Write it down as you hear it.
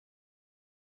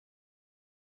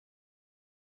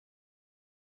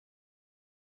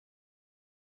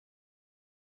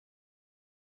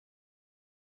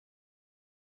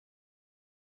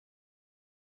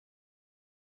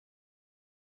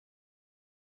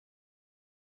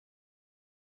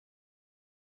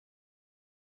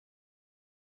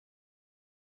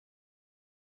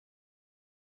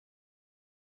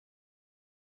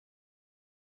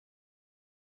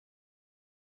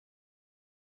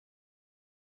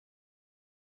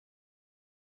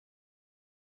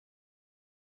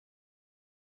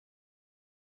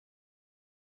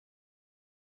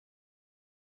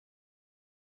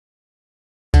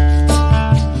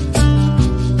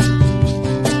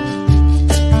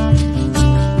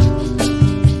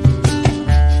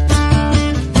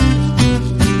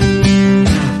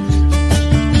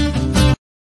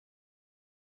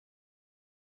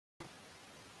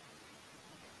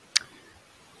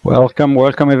Welcome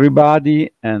everybody,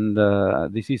 and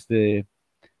this is the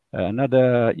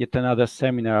yet another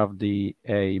seminar of the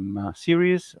AIM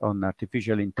series on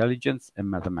artificial intelligence and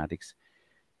mathematics.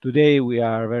 Today we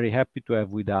are very happy to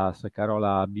have with us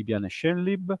Carola-Bibiane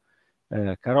Schönlieb.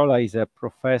 Carola is a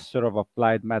professor of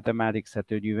applied mathematics at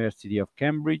the University of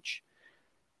Cambridge.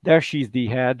 There she is the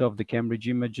head of the Cambridge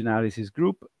Image Analysis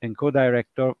Group and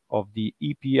co-director of the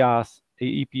EPSRC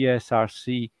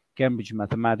Cambridge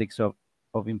Mathematics of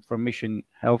Information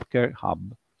Healthcare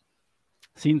Hub.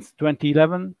 Since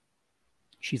 2011,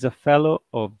 she's a fellow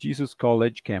of Jesus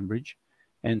College, Cambridge,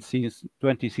 and since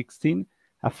 2016,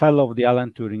 a fellow of the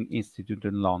Alan Turing Institute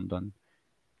in London.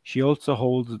 She also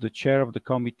holds the chair of the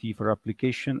Committee for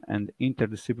Application and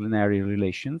Interdisciplinary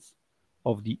Relations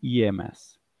of the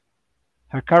EMS.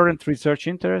 Her current research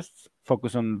interests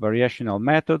focus on variational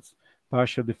methods,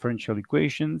 partial differential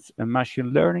equations, and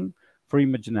machine learning for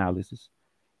image analysis,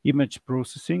 image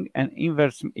processing, and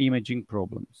inverse imaging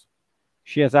problems.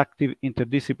 She has active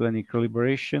interdisciplinary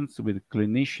collaborations with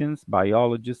clinicians,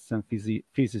 biologists, and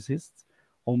physicists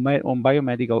on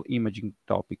biomedical imaging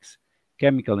topics,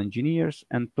 chemical engineers,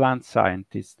 and plant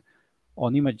scientists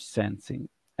on image sensing,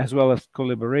 as well as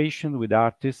collaboration with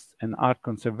artists and art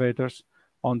conservators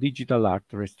on digital art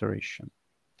restoration.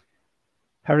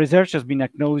 Her research has been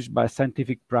acknowledged by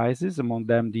scientific prizes, among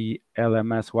them the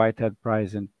LMS Whitehead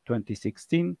Prize in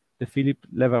 2016, the Philip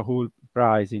Leverhulme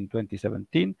Prize in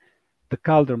 2017, the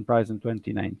Calderon Prize in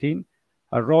 2019,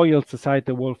 a Royal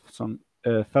Society Wolfson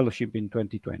Fellowship in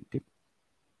 2020,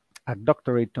 a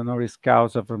doctorate honoris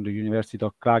causa from the University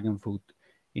of Klagenfurt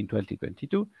in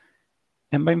 2022,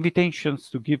 and by invitations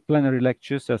to give plenary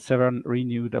lectures at several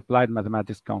renewed applied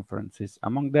mathematics conferences,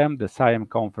 among them the SIAM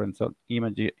Conference on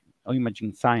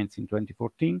Imaging Science in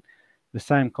 2014, the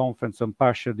SIAM Conference on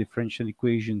Partial Differential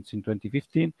Equations in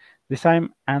 2015, the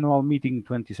SIAM Annual Meeting in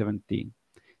 2017,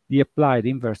 the Applied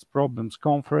Inverse Problems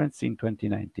Conference in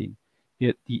 2019,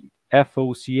 the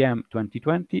FOCM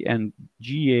 2020, and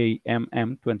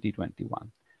GAMM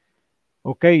 2021.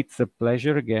 Okay, it's a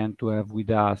pleasure again to have with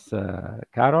us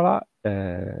Carola.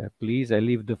 Please, I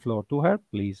leave the floor to her.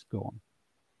 Please go on.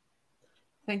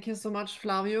 Thank you so much,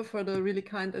 Flavio, for the really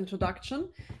kind introduction.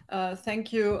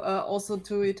 Thank you also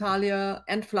to Italia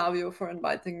and Flavio for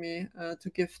inviting me to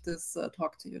give this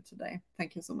talk to you today.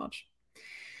 Thank you so much.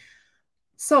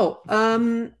 So,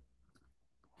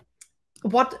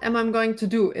 what am I going to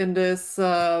do in this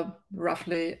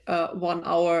roughly 1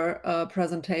 hour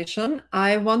presentation?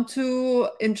 I want to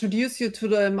introduce you to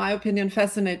the, in my opinion,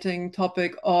 fascinating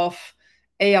topic of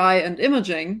AI and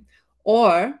imaging,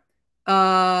 or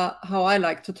how I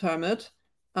like to term it,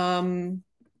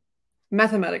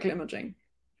 mathematical imaging.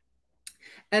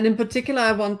 And in particular,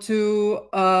 I want to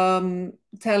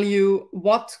tell you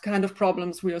what kind of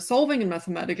problems we are solving in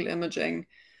mathematical imaging,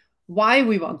 why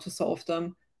we want to solve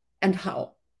them, and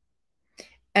how.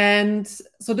 And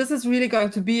so this is really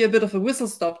going to be a bit of a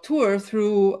whistle-stop tour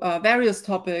through various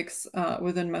topics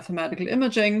within mathematical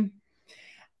imaging.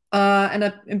 And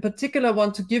I, in particular,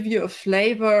 want to give you a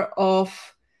flavor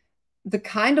of the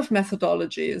kind of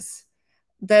methodologies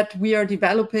that we are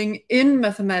developing in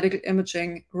mathematical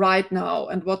imaging right now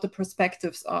and what the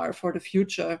perspectives are for the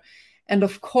future. And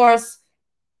of course,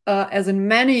 as in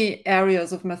many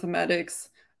areas of mathematics,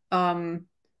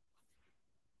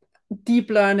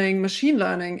 deep learning, machine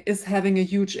learning is having a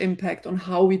huge impact on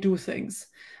how we do things.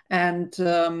 And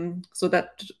so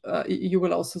that you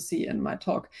will also see in my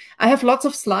talk. I have lots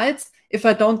of slides. If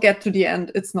I don't get to the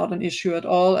end, it's not an issue at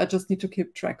all. I just need to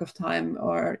keep track of time,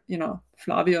 or, you know,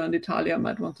 Flavio and Italia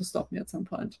might want to stop me at some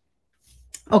point.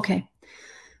 Okay,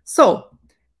 so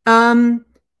since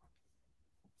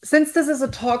this is a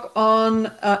talk on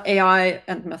AI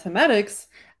and mathematics,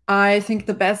 I think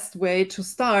the best way to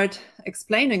start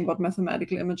explaining what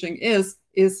mathematical imaging is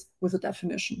with a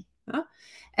definition.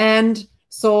 And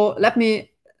so let me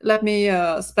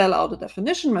spell out a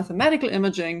definition. Mathematical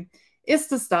imaging is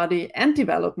the study and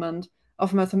development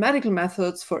of mathematical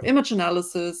methods for image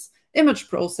analysis, image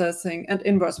processing, and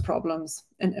inverse problems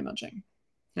in imaging.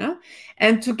 Yeah?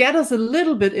 And to get us a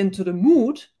little bit into the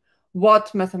mood,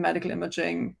 what mathematical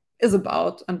imaging is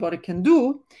about and what it can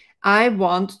do, I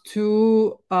want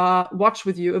to watch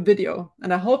with you a video.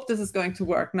 And I hope this is going to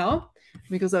work now,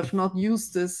 because I've not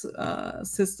used this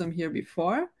system here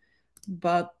before,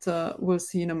 but we'll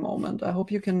see in a moment. I hope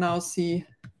you can now see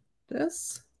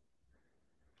this.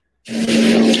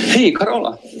 Hey,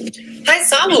 Carola. Hi,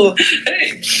 Samu.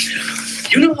 Hey,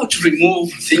 you know how to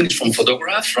remove things from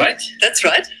photographs, right? That's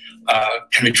right.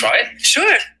 Can we try?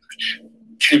 Sure.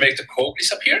 Can you make the code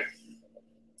disappear?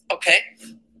 Okay.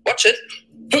 Watch it.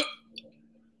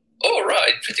 Oh,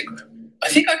 right, pretty good. I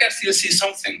think I can still see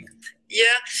something. Yeah,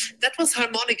 that was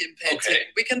harmonic in painting. Okay.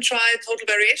 We can try total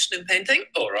variation in painting.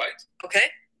 All right. Okay.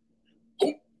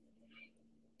 Oh,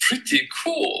 pretty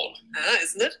cool.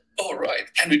 Isn't it? All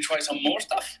right. Can we try some more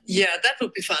stuff? Yeah, that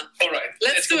would be fun. All right.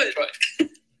 Let's do it. Try.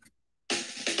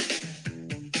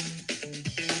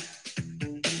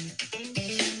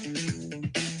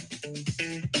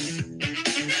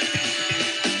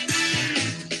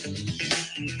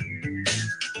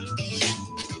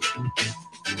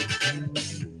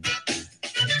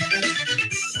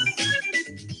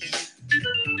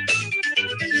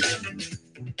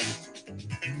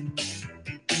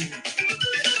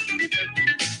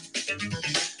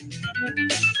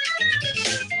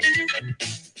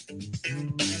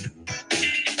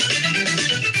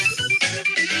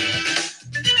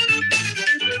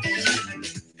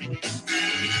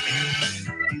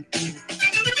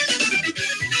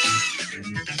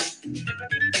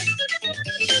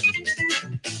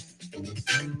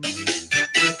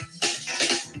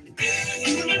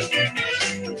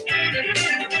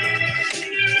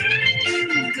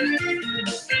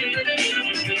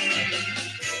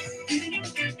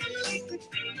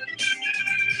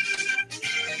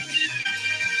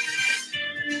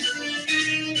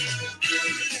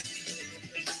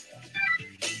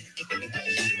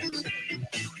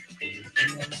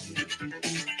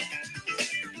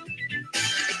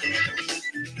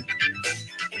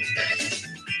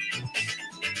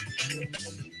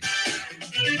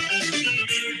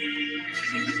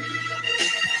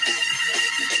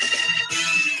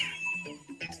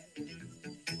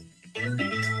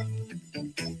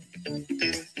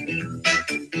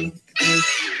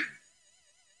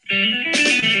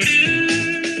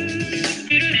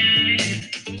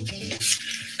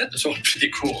 That's all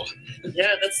pretty cool.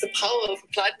 Yeah, that's the power of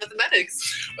applied mathematics.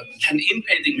 Can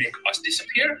in-painting make us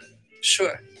disappear?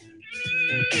 Sure.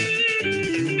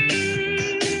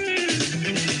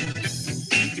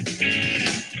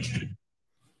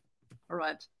 All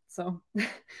right. So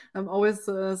I'm always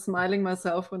smiling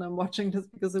myself when I'm watching this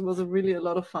because it was really a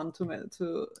lot of fun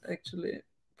to actually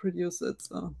produce it.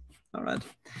 So, all right,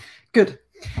 good.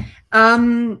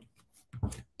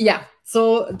 Yeah.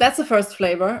 So that's the first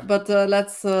flavor, but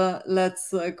let's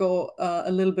go a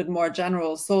little bit more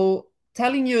general. So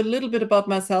telling you a little bit about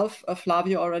myself,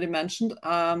 Flavio already mentioned.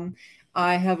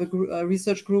 I have a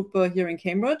research group here in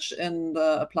Cambridge in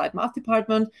the Applied Math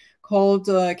Department called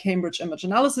Cambridge Image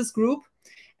Analysis Group.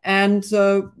 And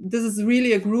this is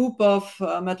really a group of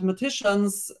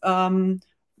mathematicians,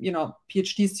 you know,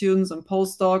 PhD students and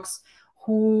postdocs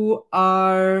who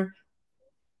are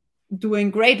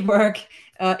doing great work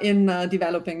in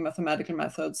developing mathematical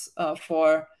methods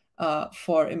for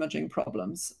imaging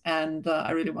problems. And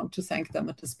I really want to thank them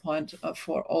at this point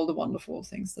for all the wonderful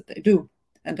things that they do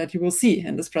and that you will see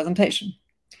in this presentation.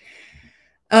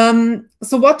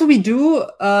 So what do we do?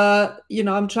 You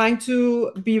know, I'm trying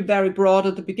to be very broad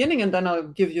at the beginning, and then I'll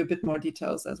give you a bit more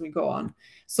details as we go on.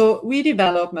 So we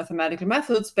develop mathematical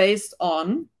methods based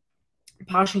on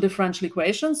partial differential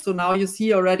equations. So now you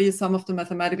see already some of the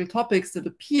mathematical topics that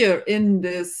appear in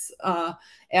this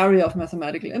area of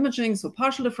mathematical imaging. So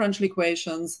partial differential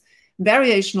equations,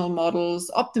 variational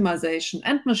models, optimization,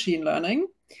 and machine learning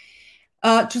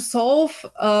to solve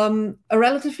a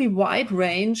relatively wide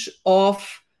range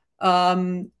of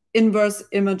inverse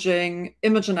imaging,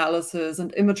 image analysis,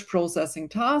 and image processing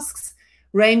tasks,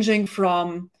 ranging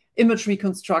from image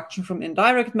reconstruction from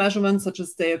indirect measurements, such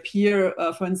as they appear,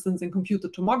 for instance, in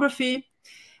computed tomography,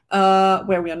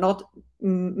 where we are not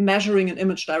measuring an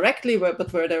image directly,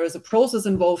 but where there is a process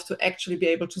involved to actually be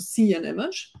able to see an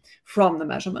image from the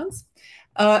measurements.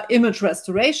 Image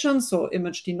restoration, so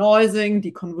image denoising,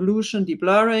 deconvolution,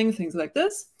 deblurring, things like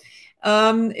this.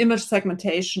 Image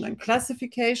segmentation and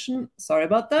classification, sorry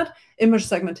about that. Image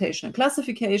segmentation and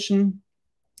classification,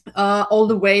 all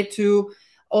the way to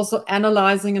also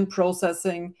analyzing and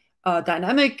processing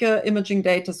dynamic imaging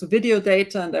data, so video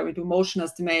data, and there we do motion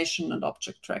estimation and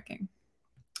object tracking.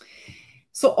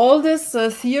 So all this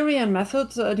theory and method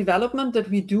development that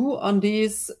we do on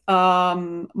these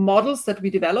models that we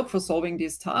develop for solving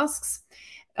these tasks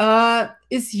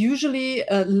is usually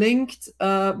linked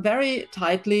very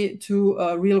tightly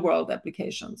to real-world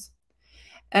applications.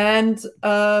 And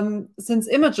since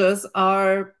images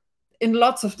are in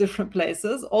lots of different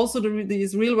places, also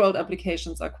these real-world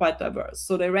applications are quite diverse.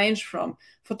 So they range from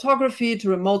photography to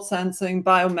remote sensing,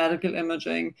 biomedical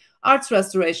imaging, arts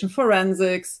restoration,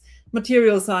 forensics,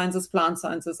 material sciences, plant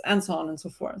sciences, and so on and so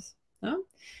forth. Yeah?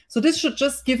 So this should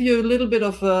just give you a little bit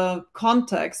of a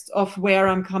context of where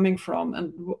I'm coming from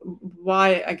and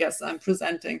why I guess I'm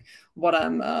presenting what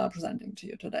I'm presenting to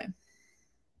you today.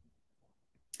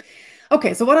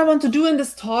 Okay, so what I want to do in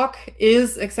this talk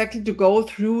is exactly to go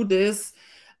through this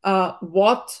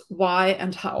what, why,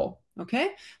 and how.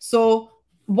 Okay, so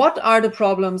what are the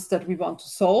problems that we want to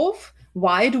solve?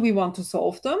 Why do we want to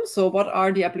solve them? So what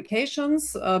are the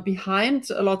applications behind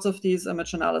lots of these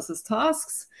image analysis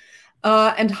tasks?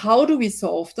 And how do we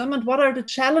solve them? And what are the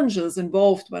challenges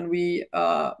involved when we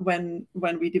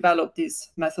develop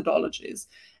these methodologies?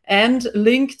 And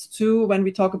linked to when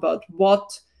we talk about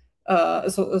what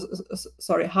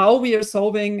how we are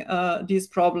solving these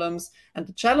problems and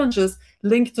the challenges,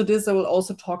 linked to this, I will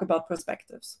also talk about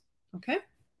perspectives. Okay?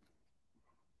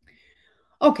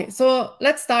 Okay, so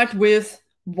let's start with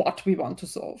what we want to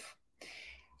solve.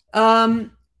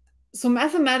 So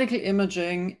mathematical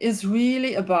imaging is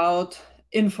really about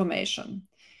information,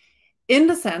 in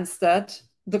the sense that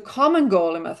the common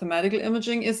goal in mathematical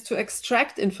imaging is to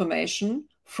extract information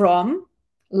from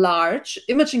large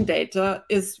imaging data.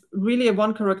 Is really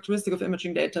one characteristic of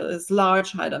imaging data is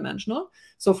large, high dimensional.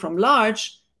 So from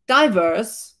large,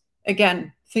 diverse,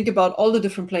 again, think about all the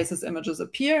different places images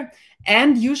appear,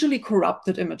 and usually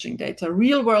corrupted imaging data.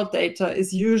 Real world data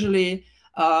is usually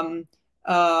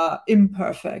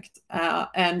imperfect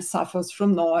and suffers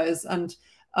from noise and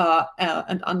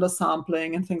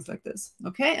undersampling and things like this.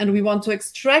 Okay, and we want to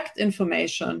extract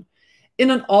information in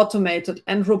an automated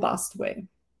and robust way.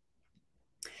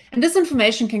 And this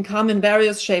information can come in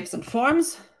various shapes and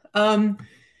forms.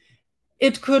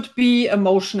 It could be a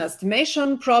motion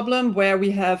estimation problem where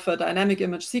we have a dynamic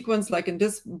image sequence, like in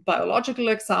this biological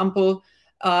example,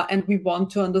 and we want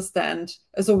to understand,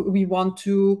 so we want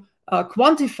to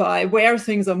quantify where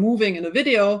things are moving in a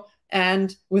video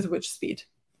and with which speed.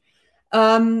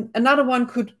 Another one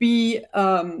could be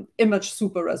image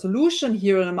super resolution,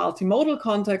 here in a multimodal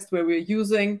context where we're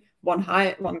using one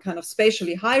kind of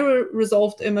spatially higher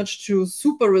resolved image to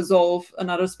super resolve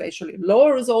another spatially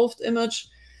lower resolved image.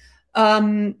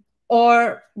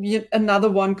 Or another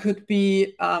one could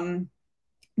be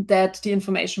that the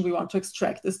information we want to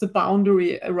extract is the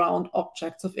boundary around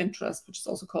objects of interest, which is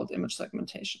also called image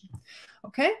segmentation.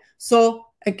 Okay, so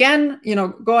again,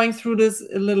 going through this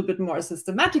a little bit more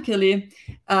systematically,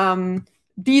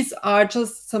 these are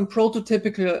just some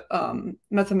prototypical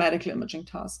mathematical imaging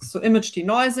tasks. So image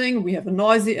denoising, we have a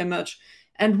noisy image,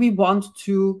 and we want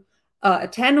to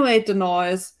attenuate the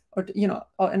noise, or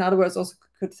or in other words, also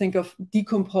could think of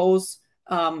decompose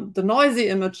the noisy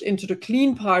image into the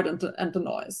clean part and the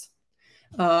noise.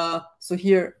 So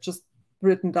here, just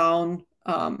written down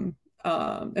in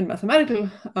mathematical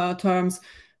terms.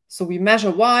 So we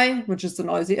measure Y, which is the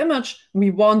noisy image. We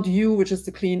want U, which is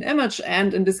the clean image.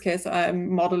 And in this case,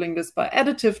 I'm modeling this by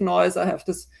additive noise. I have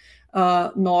this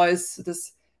noise,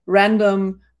 this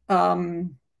random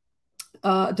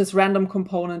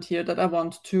component here that I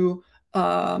want to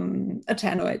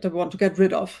attenuate, I want to get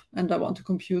rid of, and I want to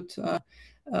compute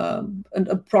an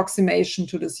approximation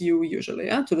to this U, usually,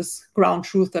 to this ground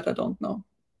truth that I don't know.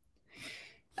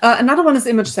 Another one is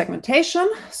image segmentation.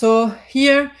 So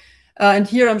here, and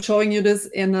here I'm showing you this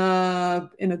in a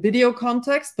video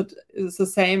context, but it's the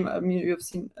same. I mean, you have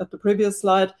seen at the previous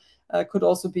slide. Could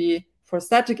also be for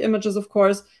static images, of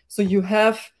course. So you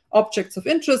have objects of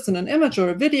interest in an image or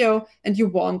a video, and you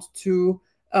want to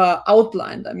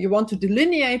outline them. You want to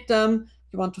delineate them.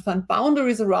 You want to find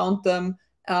boundaries around them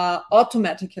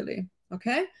automatically.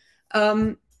 Okay,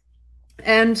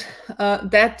 and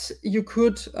that you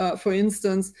could, for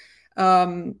instance,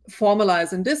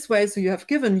 formalize in this way. So you have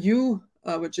given U,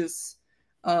 which is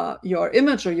your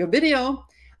image or your video,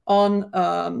 on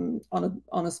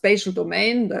a spatial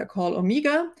domain that I call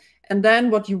omega. And then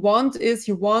what you want is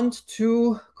you want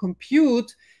to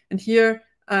compute, and here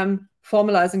I'm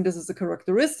formalizing this as a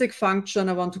characteristic function.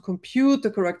 I want to compute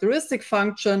the characteristic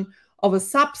function of a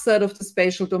subset of the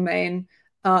spatial domain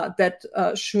that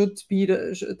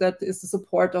that is the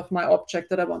support of my object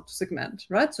that I want to segment,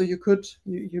 right? So you could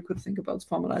think about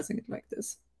formalizing it like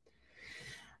this.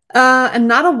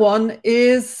 Another one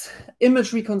is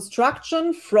image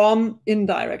reconstruction from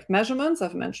indirect measurements.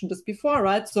 I've mentioned this before,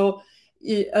 right? So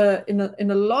in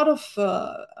a lot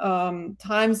of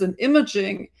times in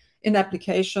imaging, in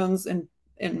applications, in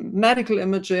medical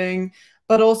imaging,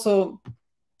 but also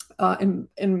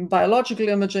in biological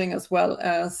imaging, as well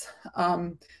as,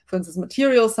 for instance,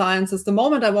 material sciences, the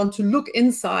moment I want to look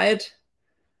inside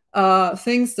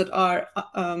things that are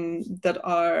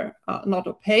not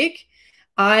opaque,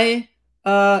 I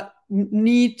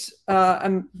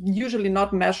I'm usually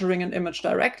not measuring an image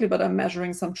directly, but I'm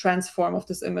measuring some transform of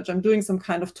this image. I'm doing some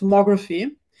kind of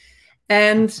tomography.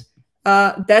 And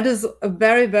that is a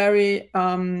very, very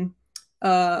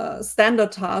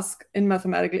standard task in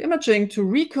mathematical imaging, to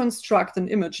reconstruct an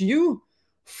image U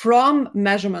from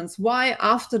measurements Y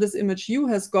after this image U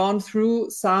has gone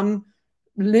through some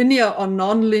linear or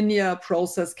non-linear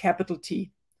process, capital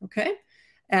T. Okay,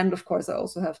 and of course I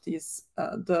also have these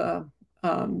the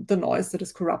noise that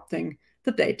is corrupting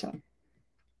the data.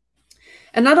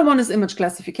 Another one is image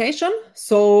classification.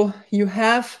 So you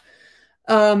have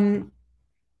an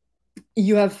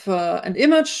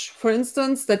image, for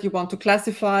instance, that you want to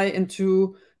classify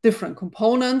into different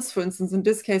components. For instance, in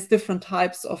this case, different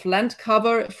types of land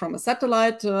cover from a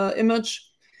satellite image,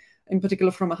 in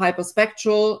particular from a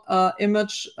hyperspectral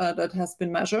image that has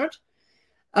been measured.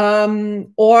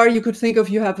 Or you could think of,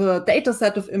 you have a data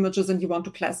set of images and you want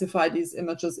to classify these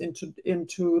images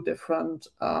into different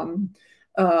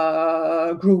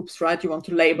groups, right? You want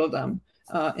to label them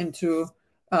into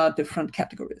different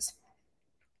categories.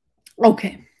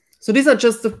 Okay, so these are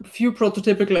just a few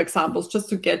prototypical examples just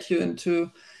to get you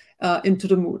into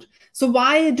the mood. So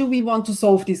why do we want to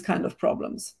solve these kind of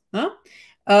problems? Huh?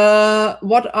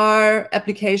 What are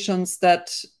applications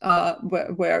that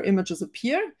where images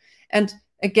appear? And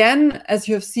again, as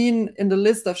you have seen in the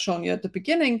list I've shown you at the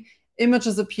beginning,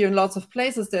 images appear in lots of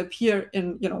places. They appear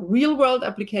in real world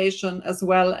application, as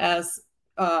well as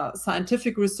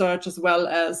scientific research, as well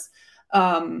as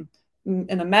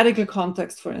in a medical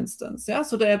context, for instance. Yeah,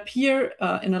 so they appear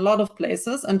in a lot of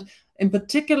places, and in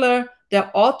particular,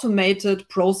 their automated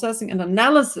processing and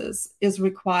analysis is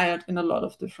required in a lot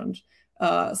of different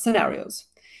scenarios.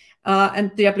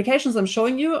 And the applications I'm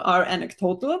showing you are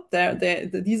anecdotal.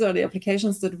 These are the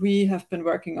applications that we have been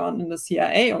working on in the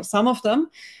CIA, or some of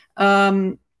them.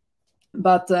 Yeah,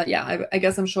 I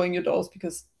guess I'm showing you those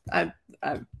because I'm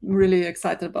really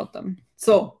excited about them.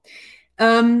 So,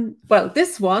 well,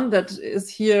 this one that is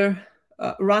here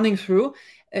running through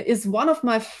is one of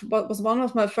my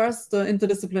first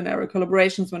interdisciplinary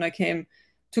collaborations when I came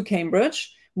to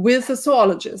Cambridge with a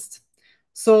zoologist.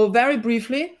 So very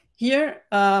briefly, here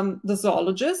the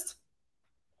zoologist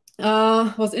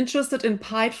was interested in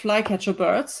pied flycatcher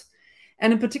birds,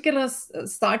 and in particular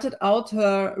started out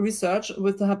her research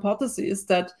with the hypothesis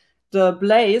that the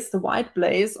white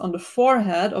blaze on the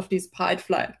forehead of these pied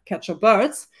flycatcher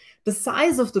birds, the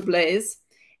size of the blaze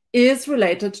is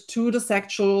related to the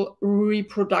sexual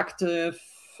reproductiveness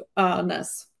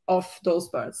of those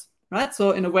birds, right? So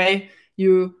in a way,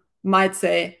 you might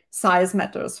say size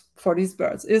matters for these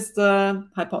birds, is the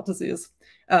hypothesis,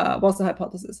 was the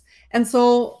hypothesis. And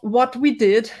so what we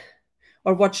did,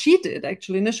 or what she did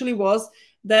actually initially, was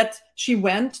that she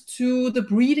went to the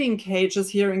breeding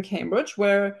cages here in Cambridge,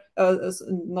 where,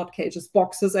 not cages,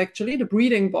 boxes actually, the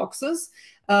breeding boxes,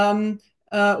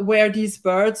 where these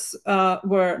birds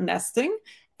were nesting.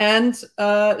 And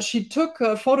she took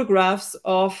photographs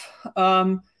of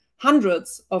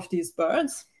hundreds of these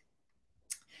birds,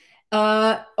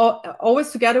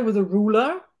 always together with a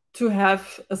ruler to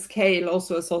have a scale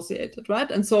also associated, right?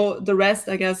 And so the rest,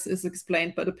 I guess, is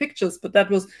explained by the pictures, but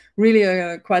that was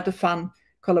really quite a fun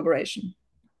collaboration.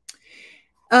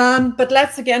 But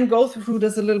let's again go through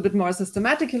this a little bit more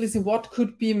systematically, see what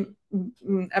could be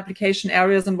application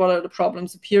areas and what are the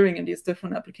problems appearing in these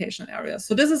different application areas.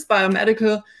 So this is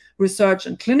biomedical research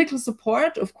and clinical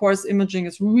support. Of course, imaging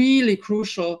is really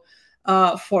crucial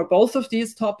for both of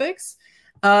these topics.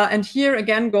 And here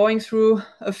again, going through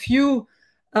a few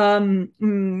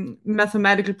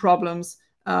mathematical problems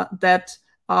that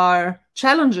are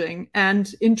challenging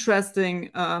and interesting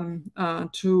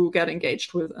to get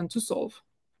engaged with and to solve.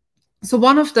 So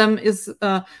one of them is,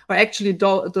 or actually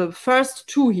the first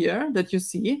two here that you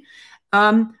see,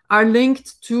 are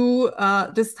linked to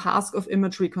this task of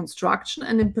image reconstruction,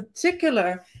 and in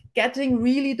particular, getting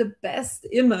really the best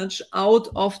image out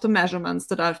of the measurements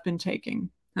that I've been taking.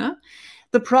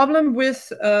 The problem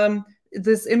with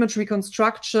this image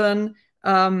reconstruction,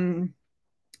 problem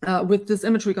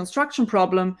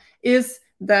is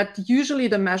that usually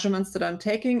the measurements that I'm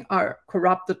taking are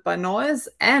corrupted by noise,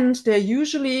 and they're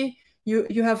usually,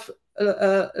 you have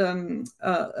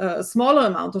a smaller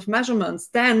amount of measurements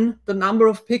than the number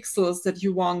of pixels that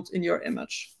you want in your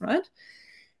image, right?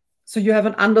 So you have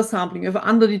an undersampling, you have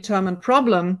an underdetermined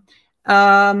problem,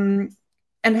 and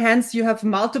hence you have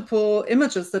multiple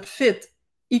images that fit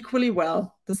equally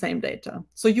well the same data.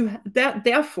 So you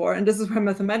therefore, and this is where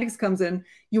mathematics comes in,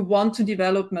 you want to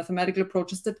develop mathematical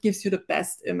approaches that gives you the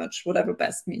best image, whatever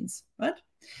best means, right?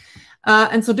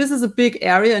 And so this is a big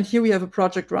area. And here we have a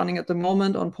project running at the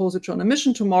moment on positron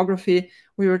emission tomography.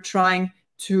 We were trying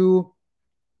to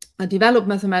develop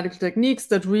mathematical techniques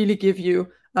that really give you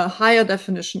higher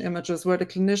definition images where the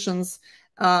clinicians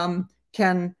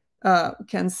can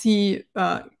see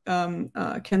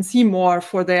more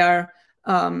for their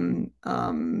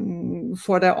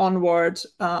onward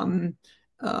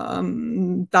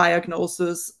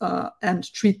diagnosis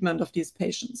and treatment of these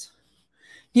patients.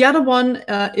 The other one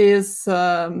is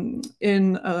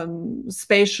in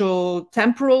spatial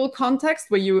temporal context,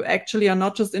 where you actually are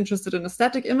not just interested in a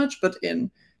static image, but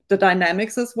in the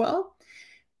dynamics as well.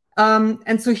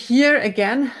 And so here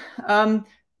again,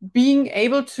 being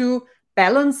able to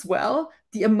balance well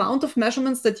the amount of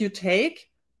measurements that you take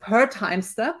per time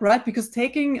step, right? Because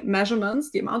taking measurements,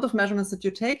 the amount of measurements that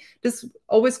you take, this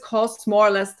always costs more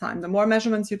or less time. The more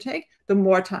measurements you take, the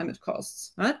more time it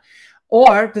costs, right?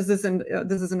 Or this is in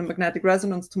a magnetic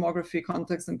resonance tomography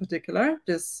context in particular,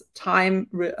 this time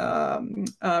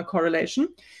correlation.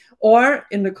 Or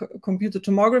in the computer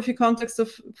tomography context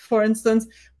of, for instance,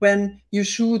 when you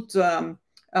shoot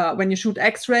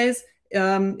X-rays,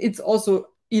 it's also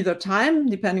either time,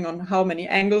 depending on how many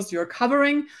angles you're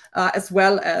covering, as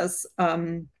well as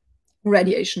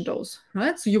radiation dose,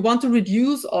 right? So you want to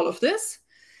reduce all of this,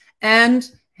 and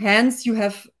hence you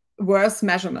have worse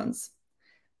measurements,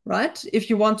 right? If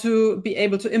you want to be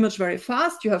able to image very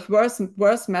fast, you have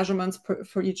worse measurements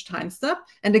for each time step.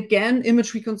 And again,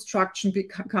 image reconstruction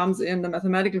comes in, the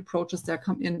mathematical approaches there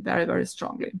come in very, very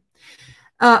strongly.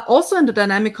 Also in the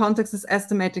dynamic context is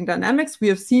estimating dynamics. We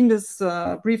have seen this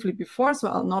briefly before, so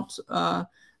I'll not, I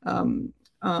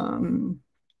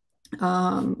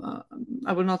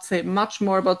will not say much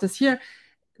more about this here.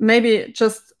 Maybe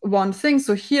just one thing.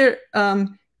 So here,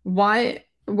 why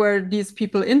were these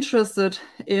people interested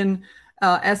in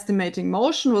estimating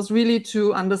motion was really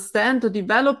to understand the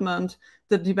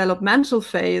developmental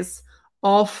phase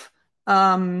of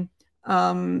an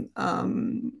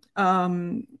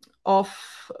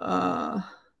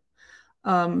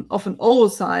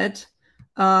oocyte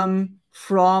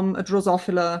from a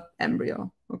Drosophila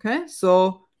embryo. Okay,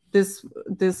 so this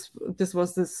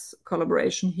was this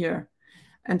collaboration here.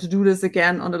 And to do this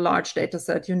again on a large data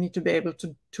set, you need to be able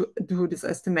to do this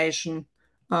estimation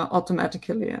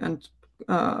automatically and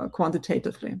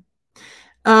quantitatively.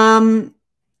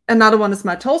 Another one is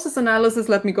mitosis analysis.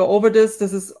 Let me go over this.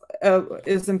 This is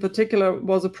in particular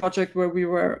was a project where we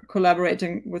were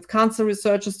collaborating with cancer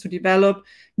researchers to develop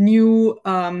new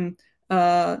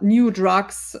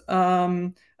drugs,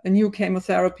 new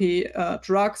chemotherapy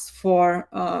drugs for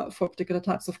particular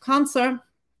types of cancer.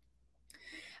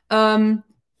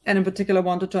 And in particular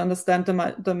wanted to understand the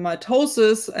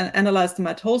mitosis and analyze the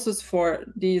mitosis for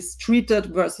these treated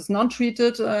versus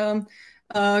non-treated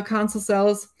cancer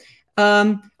cells.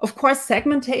 Of course,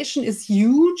 segmentation is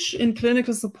huge in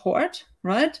clinical support,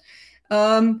 right?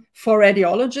 For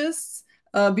radiologists,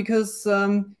 because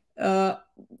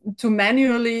to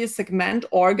manually segment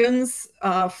organs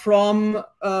from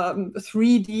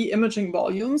 3D imaging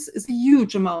volumes is a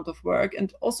huge amount of work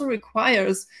and also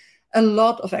requires a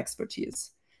lot of expertise.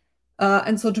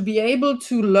 And so to be able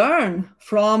to learn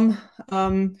from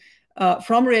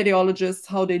radiologists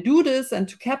how they do this and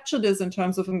to capture this in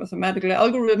terms of a mathematical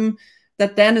algorithm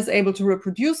that then is able to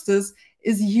reproduce this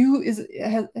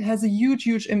has a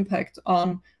huge impact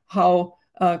on how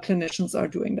clinicians are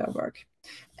doing their work.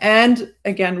 And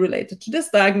again, related to this,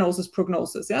 diagnosis,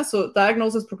 prognosis. Yeah, so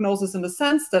diagnosis, prognosis in the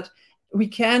sense that we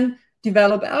can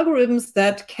develop algorithms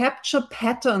that capture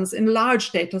patterns in large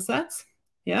data sets.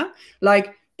 Yeah,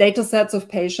 like data sets of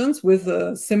patients with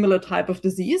a similar type of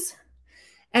disease,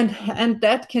 and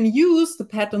that can use the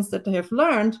patterns that they have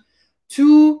learned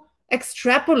to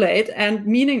extrapolate, and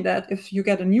meaning that if you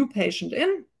get a new patient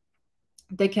in,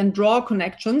 they can draw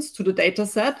connections to the data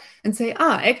set and say,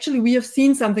 actually, we have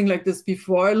seen something like this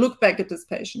before. Look back at this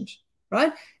patient,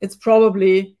 right? It's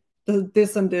probably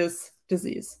this and this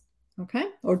disease, okay?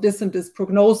 Or this and this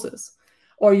prognosis,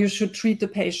 or you should treat the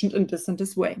patient in this and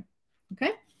this way,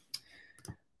 okay?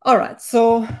 All right,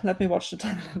 so let me watch the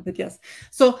time a little bit, yes.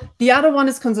 So the other one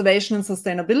is conservation and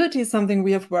sustainability, something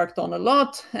we have worked on a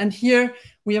lot. And here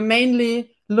we are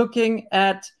mainly looking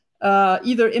at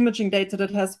either imaging data that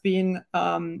has been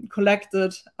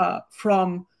collected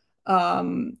from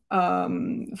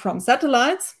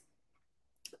satellites,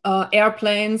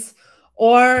 airplanes,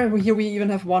 or here we even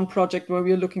have one project where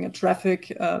we're looking at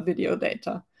traffic video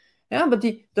data. Yeah, but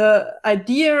the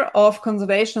idea of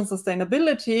conservation and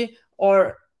sustainability,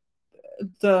 or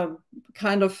the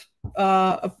kind of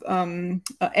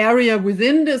area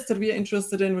within this that we are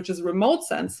interested in, which is remote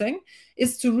sensing,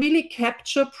 is to really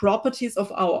capture properties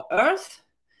of our Earth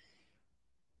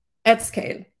at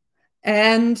scale,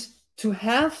 and to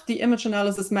have the image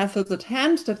analysis methods at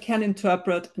hand that can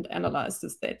interpret and analyze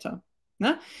this data.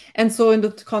 Yeah? And so in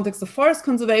the context of forest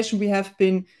conservation, we have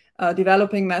been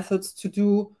developing methods to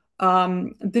do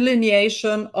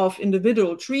delineation of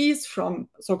individual trees from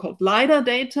so-called LiDAR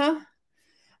data,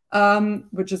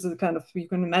 which is a kind of, you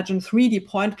can imagine, 3D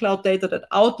point cloud data that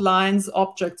outlines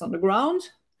objects on the ground.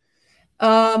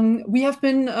 We have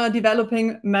been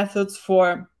developing methods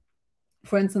for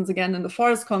instance, again, in the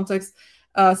forest context,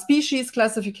 species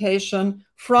classification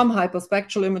from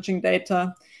hyperspectral imaging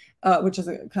data, which is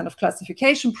a kind of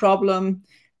classification problem.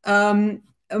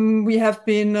 We have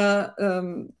been,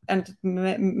 and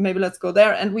maybe let's go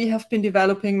there, and we have been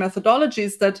developing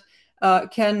methodologies that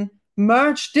can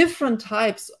merge different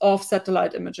types of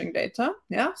satellite imaging data.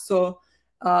 Yeah, so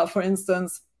for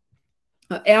instance,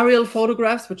 aerial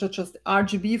photographs, which are just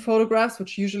RGB photographs,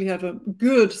 which usually have a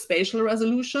good spatial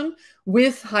resolution,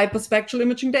 with hyperspectral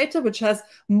imaging data, which has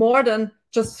more than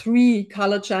just 3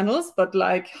 color channels, but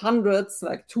like hundreds,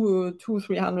 like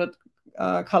 300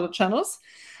 color channels.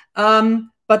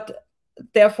 But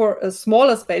therefore a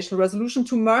smaller spatial resolution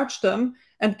to merge them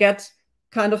and get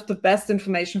kind of the best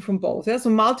information from both. Yeah? So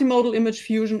multimodal image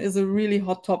fusion is a really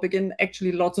hot topic in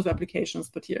actually lots of applications,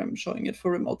 but here I'm showing it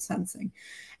for remote sensing.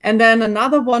 And then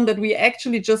another one that we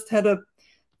actually just had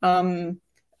an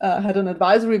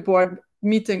advisory board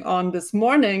meeting on this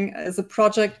morning is a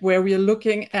project where we are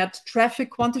looking at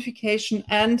traffic quantification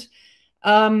and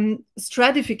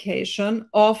stratification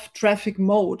of traffic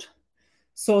mode.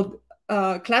 So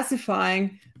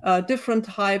classifying different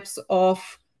types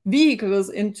of vehicles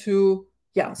into,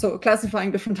 so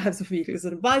classifying different types of vehicles. Is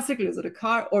it a bicycle, is it a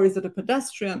car, or is it a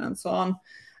pedestrian, and so on.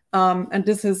 And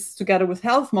this is together with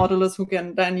health modelers who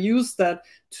can then use that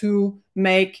to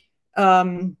make,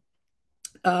 to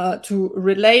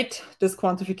relate this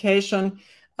quantification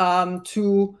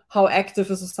to how active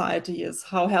a society is,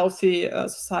 how healthy a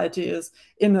society is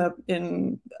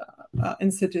in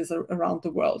cities around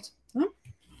the world.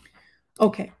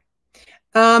 Okay.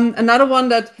 Another one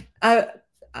that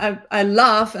I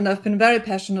love and I've been very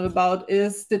passionate about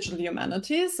is digital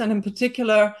humanities, and in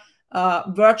particular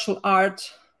virtual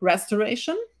art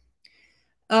restoration.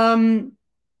 And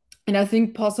I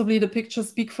think possibly the pictures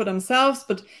speak for themselves,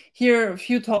 but here a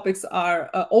few topics are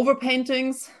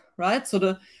overpaintings, right? So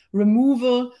the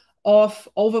removal of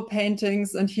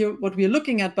overpaintings, and here what we're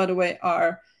looking at, by the way,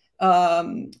 are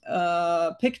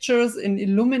pictures in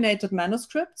illuminated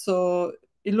manuscripts. So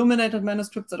illuminated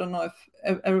manuscripts, I don't know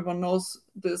if everyone knows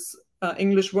this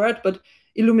English word, but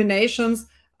illuminations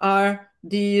are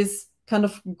these kind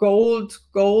of gold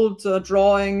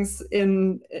drawings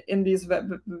in these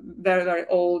very, very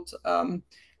old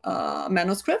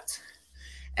manuscripts.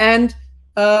 And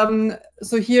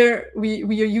so here we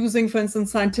are using, for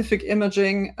instance, scientific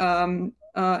imaging,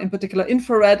 in particular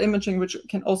infrared imaging, which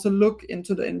can also look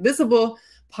into the invisible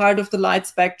part of the light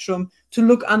spectrum, to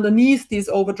look underneath these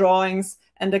overdrawings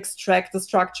and extract the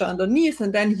structure underneath,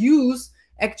 and then use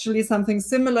actually something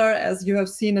similar as you have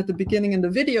seen at the beginning in the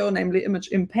video, namely image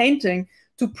painting,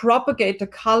 to propagate the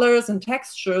colors and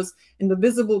textures in the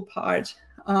visible part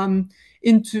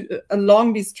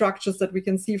along these structures that we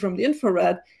can see from the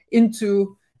infrared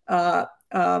into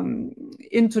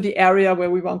the area where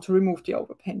we want to remove the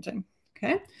overpainting.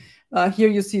 Okay. Here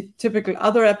you see typical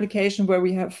other application where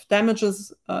we have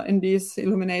damages in these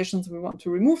illuminations. We want to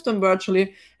remove them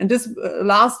virtually. And this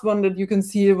last one that you can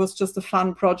see was just a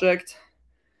fun project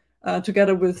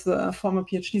together with a former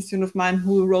PhD student of mine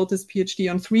who wrote his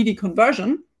PhD on 3D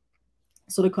conversion.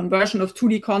 So the conversion of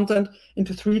 2D content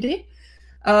into 3D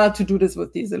to do this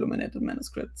with these illuminated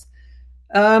manuscripts.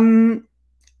 The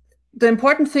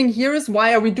important thing here is,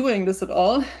 why are we doing this at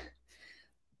all?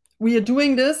 We are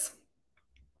doing this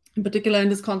in particular in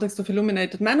this context of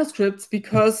illuminated manuscripts,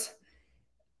 because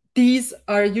these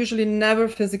are usually never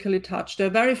physically touched. They're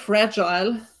very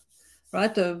fragile,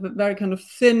 right? They're very kind of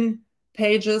thin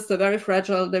pages. They're very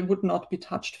fragile. They would not be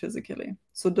touched physically.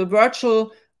 So the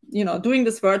virtual, doing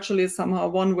this virtually is somehow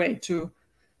one way to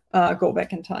go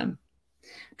back in time.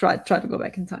 Try to go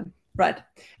back in time. Right.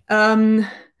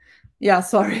 Yeah,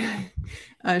 sorry.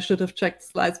 I should have checked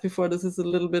slides before. This is a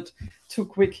little bit too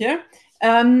quick here.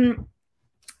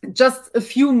 Just a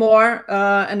few more,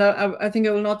 and I think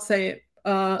I will not say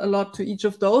a lot to each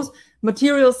of those.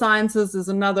 Material sciences is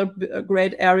another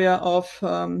great area of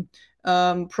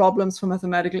problems for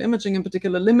mathematical imaging, in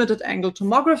particular limited angle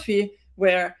tomography,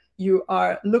 where you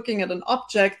are looking at an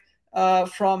object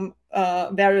from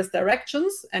various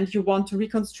directions, and you want to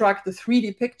reconstruct a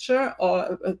 3D picture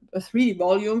or a 3D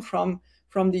volume from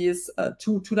these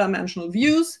two-dimensional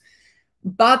views.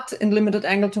 But in limited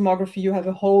angle tomography, you have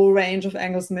a whole range of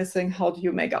angles missing. How do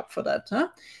you make up for that?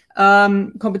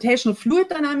 Computational fluid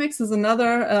dynamics is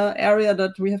another area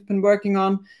that we have been working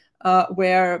on,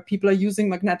 where people are using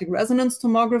magnetic resonance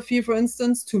tomography, for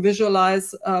instance, to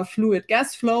visualize fluid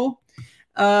gas flow.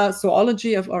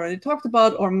 Zoology, I've already talked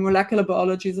about, or molecular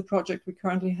biology is a project we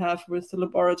currently have with the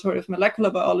Laboratory of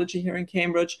Molecular Biology here in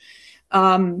Cambridge,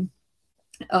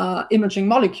 imaging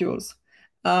molecules.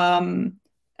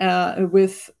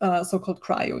 With so-called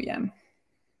cryo-EM.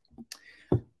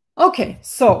 Okay,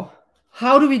 so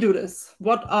how do we do this?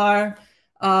 What are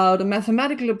the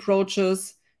mathematical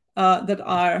approaches that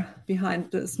are behind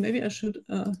this? Maybe I should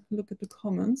look at the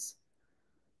comments.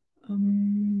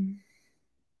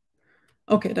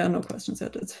 Okay, there are no questions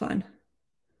yet, it's fine.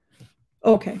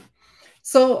 Okay,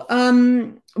 so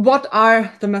what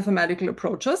are the mathematical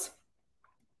approaches?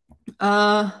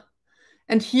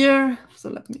 And here, so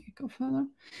let me go further.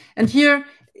 And here,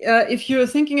 if you're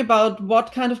thinking about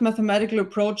what kind of mathematical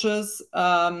approaches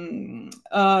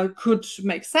could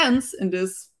make sense in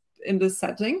this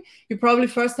setting, you probably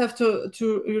first have to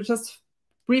you just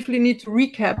briefly need to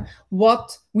recap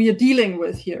what we are dealing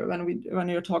with here when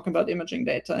you're talking about imaging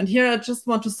data. And here I just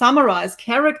want to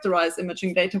characterize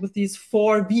imaging data with these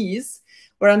 4 Vs,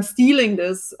 where I'm stealing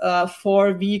this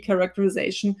 4V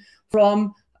characterization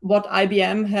from what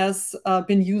IBM has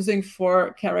been using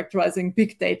for characterizing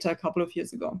big data a couple of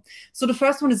years ago. So the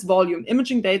first one is volume.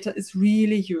 Imaging data is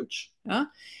really huge. Yeah?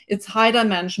 It's high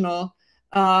dimensional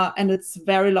and it's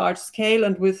very large scale,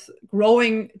 and with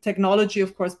growing technology,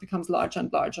 of course, becomes larger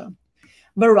and larger.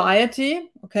 Variety,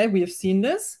 okay, we have seen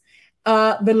this.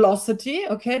 Velocity,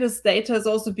 okay, this data has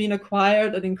also been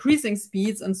acquired at increasing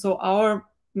speeds, and so our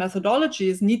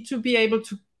methodologies need to be able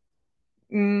to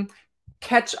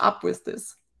catch up with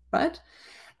this. Right?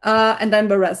 And then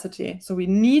veracity. So we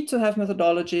need to have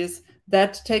methodologies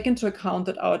that take into account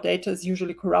that our data is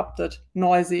usually corrupted,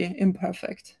 noisy,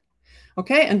 imperfect.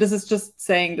 Okay, and this is just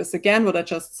saying this again, what I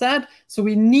just said. So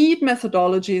we need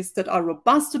methodologies that are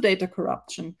robust to data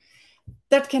corruption,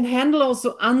 that can handle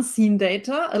also unseen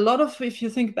data. A lot of, if you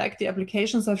think back, the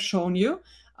applications I've shown you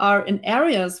are in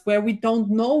areas where we don't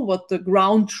know what the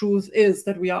ground truth is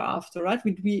that we are after, right?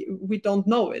 We don't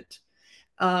know it.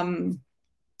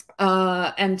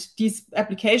 And these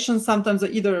applications sometimes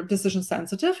are either decision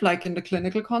sensitive, like in the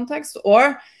clinical context,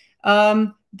 or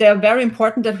they're very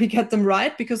important that we get them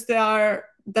right because they are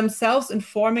themselves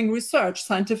informing research,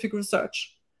 scientific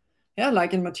research. Yeah,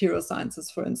 like in material sciences,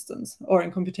 for instance, or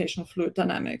in computational fluid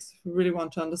dynamics, if we really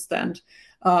want to understand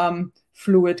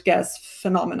fluid gas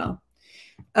phenomena.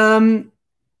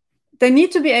 They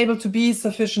need to be able to be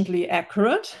sufficiently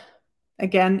accurate.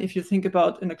 Again, if you think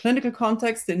about in a clinical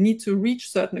context, they need to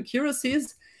reach certain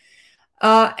accuracies,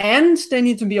 and they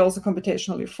need to be also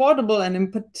computationally affordable, and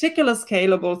in particular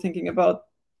scalable, thinking about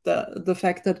the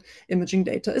fact that imaging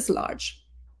data is large.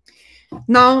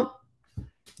 Now,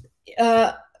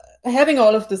 having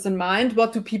all of this in mind,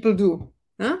 what do people do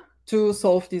to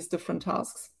solve these different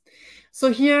tasks?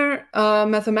 So here,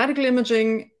 mathematical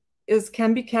imaging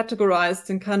can be categorized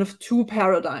in kind of 2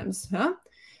 paradigms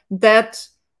that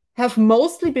have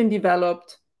mostly been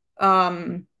developed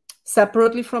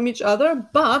separately from each other,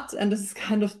 but, and this is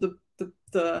kind of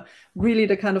really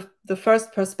the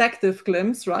first perspective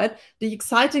glimpse, right? The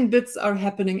exciting bits are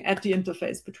happening at the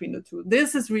interface between the 2.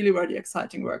 This is really where the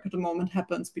exciting work at the moment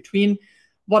happens, between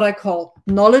what I call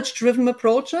knowledge-driven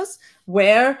approaches,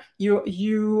 where you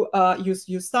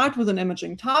start with an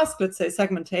imaging task, let's say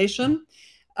segmentation,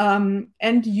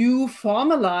 and you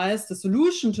formalize the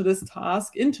solution to this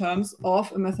task in terms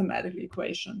of a mathematical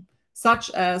equation, such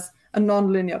as a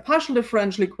nonlinear partial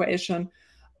differential equation,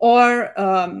 or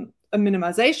a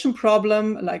minimization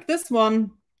problem like this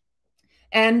one.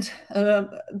 And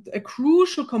a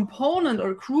crucial component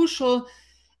or crucial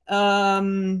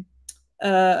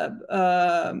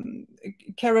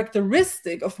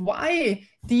characteristic of why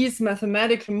these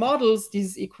mathematical models,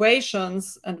 these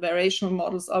equations and variational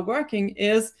models are working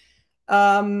is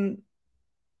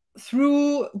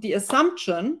through the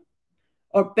assumption,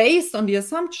 or based on the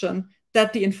assumption,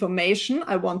 that the information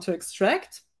I want to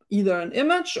extract, either an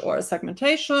image or a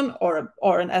segmentation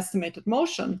or an estimated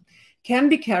motion, can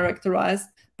be characterized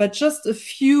by just a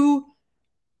few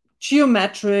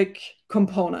geometric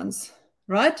components,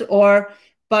 right? Or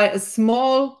by a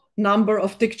small number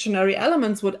of dictionary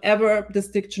elements, whatever this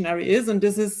dictionary is. And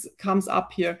this comes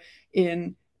up here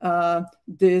in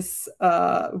this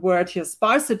word here,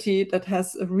 sparsity, that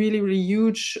has a really, really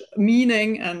huge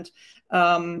meaning and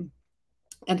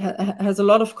has a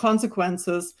lot of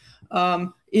consequences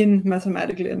in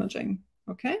mathematical imaging,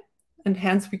 okay? And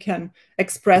hence we can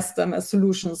express them as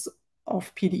solutions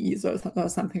of PDEs or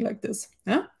something like this,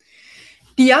 yeah?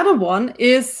 The other one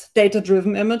is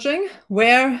data-driven imaging,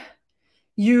 where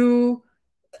you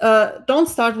don't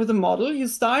start with a model. You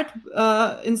start,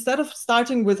 instead of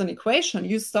starting with an equation,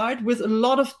 you start with a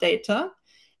lot of data,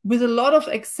 with a lot of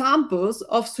examples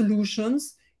of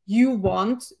solutions you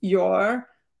want your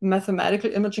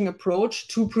mathematical imaging approach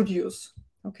to produce,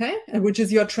 okay? And which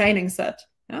is your training set,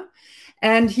 yeah?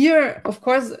 And here, of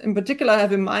course, in particular, I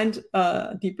have in mind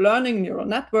deep learning, neural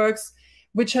networks,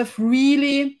 which have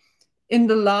really, in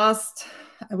the last,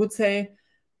 I would say,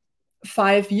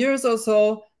 5 years or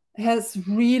so, has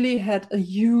really had a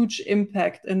huge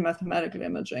impact in mathematical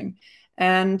imaging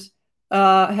and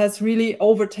has really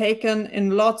overtaken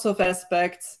in lots of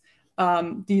aspects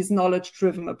these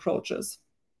knowledge-driven approaches.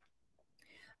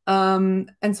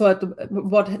 And so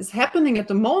what is happening at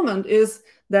the moment is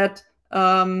that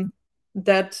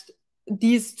that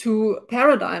these two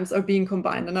paradigms are being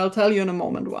combined, and I'll tell you in a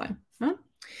moment why. Huh?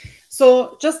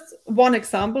 So just one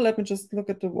example, let me just look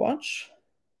at the watch.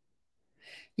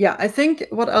 Yeah, I think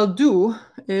what I'll do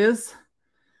is,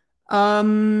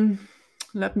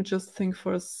 let me just think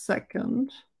for a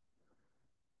second.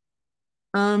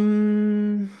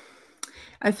 I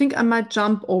think I might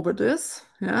jump over this,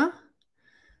 yeah.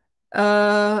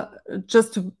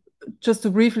 Just to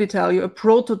briefly tell you, a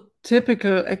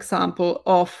prototypical example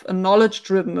of a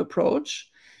knowledge-driven approach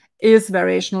is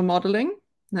variational modeling,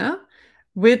 yeah,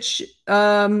 which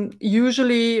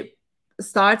usually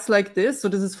starts like this. So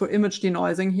this is for image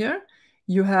denoising here.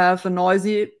 You have a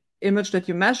noisy image that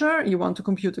you measure. You want to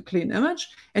compute a clean image.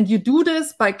 And you do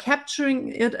this by capturing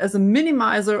it as a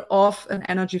minimizer of an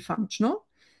energy functional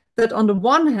that on the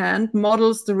one hand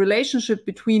models the relationship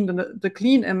between the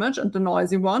clean image and the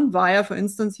noisy one via, for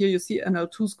instance, here you see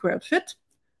NL2 squared fit,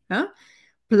 yeah?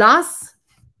 Plus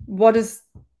what is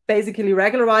basically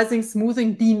regularizing,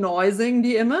 smoothing, denoising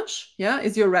the image, yeah,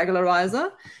 is your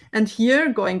regularizer. And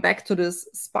here, going back to this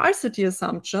sparsity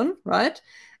assumption, right,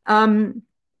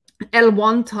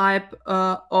 L1 type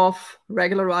of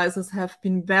regularizers have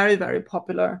been very, very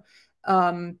popular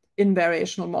in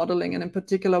variational modeling, and in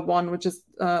particular one which is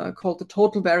called the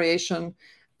total variation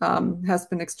has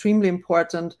been extremely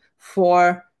important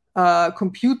for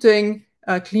computing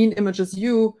clean images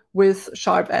U with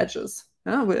sharp edges,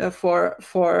 for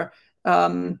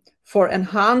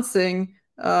enhancing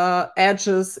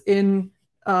edges in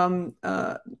the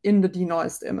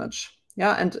denoised image,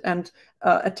 yeah, and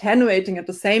attenuating at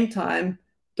the same time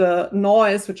the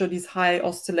noise, which are these high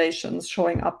oscillations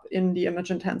showing up in the image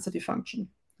intensity function.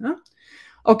 Yeah?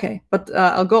 Okay, but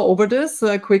I'll go over this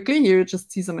quickly. Here you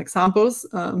just see some examples.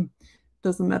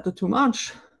 Doesn't matter too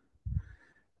much.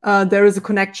 There is a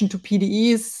connection to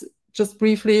PDEs, just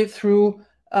briefly, through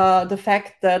the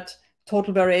fact that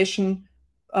total variation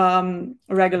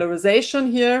regularization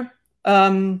here,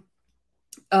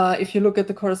 if you look at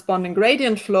the corresponding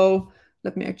gradient flow,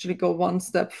 let me actually go one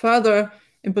step further,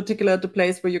 in particular at the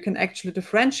place where you can actually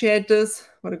differentiate this,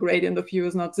 where the gradient of U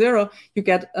is not zero, you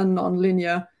get a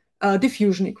nonlinear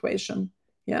diffusion equation.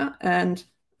 Yeah, and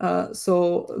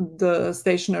so the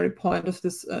stationary point of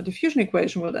this diffusion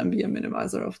equation will then be a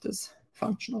minimizer of this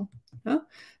functional. Yeah?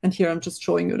 And here I'm just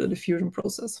showing you the diffusion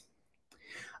process.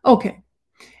 Okay.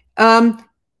 The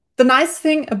nice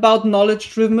thing about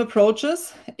knowledge-driven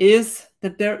approaches is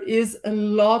that there is a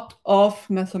lot of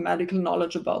mathematical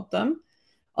knowledge about them.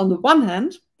 On the one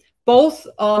hand, both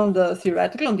on the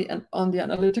theoretical, on the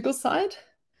analytical side,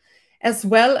 as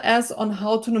well as on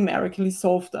how to numerically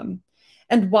solve them.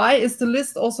 And why is the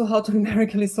list also how to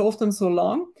numerically solve them so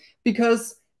long?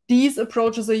 Because these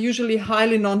approaches are usually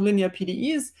highly nonlinear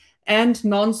PDEs and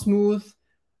non-smooth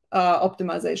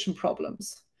optimization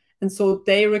problems. And so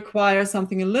they require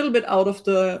something a little bit out of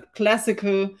the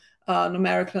classical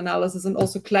numerical analysis and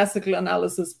also classical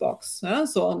analysis box. Yeah?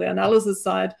 So on the analysis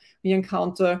side, we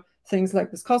encounter things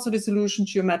like viscosity solution,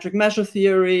 geometric measure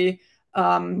theory,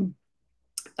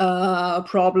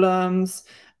 problems,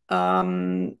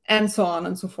 and so on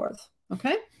and so forth.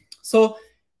 Okay, so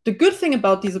the good thing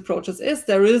about these approaches is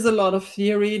there is a lot of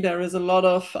theory, there is a lot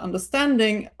of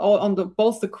understanding on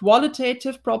both the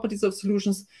qualitative properties of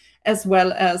solutions as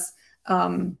well as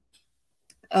knowing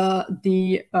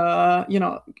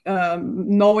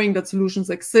that solutions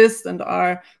exist and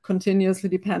are continuously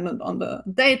dependent on the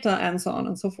data and so on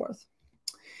and so forth.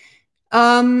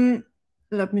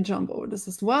 Let me jump over this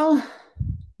as well.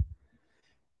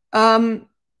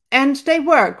 And they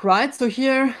work, right? So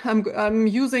here I'm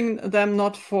using them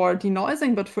not for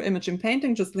denoising, but for image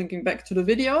inpainting, just linking back to the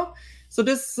video. So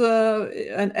this,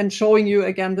 and showing you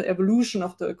again the evolution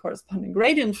of the corresponding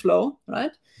gradient flow,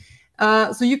 right?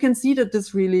 So you can see that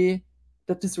this really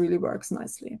works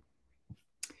nicely.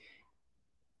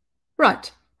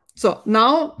 Right. So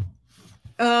now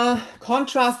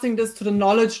contrasting this to the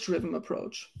knowledge-driven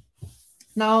approach.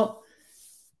 Now,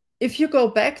 if you go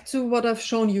back to what I've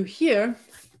shown you here,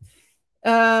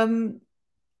 and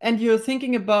you're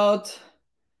thinking about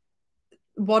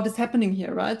what is happening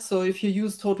here, right? So if you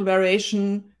use total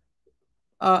variation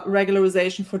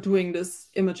regularization for doing this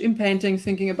image inpainting,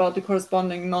 thinking about the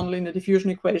corresponding nonlinear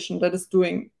diffusion equation that is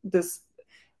doing this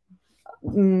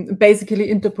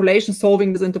basically interpolation,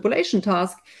 solving this interpolation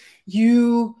task,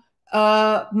 you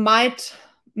might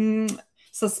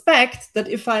suspect that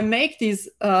if I make these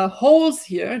holes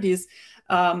here, these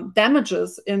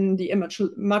damages in the image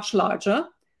much larger,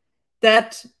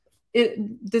 that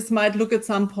this might look at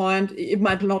some point, it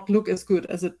might not look as good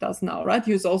as it does now, right?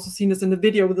 You've also seen this in the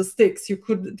video with the sticks. You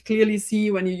could clearly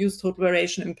see when you use total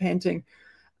variation in painting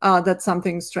that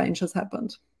something strange has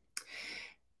happened.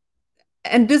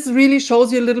 And this really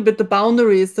shows you a little bit the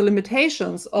boundaries, the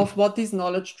limitations of what these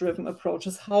knowledge-driven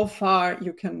approaches, how far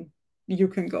you can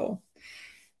go.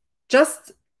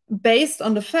 Just based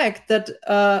on the fact that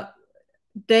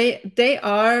they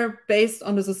are based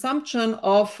on this assumption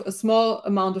of a small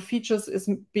amount of features is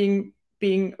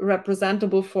being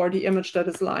representable for the image that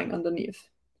is lying underneath.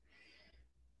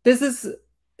 This is,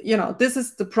 you know, this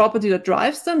is the property that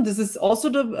drives them. This is also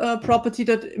the property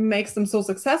that makes them so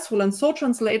successful and so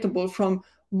translatable from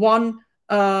one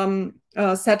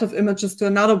set of images to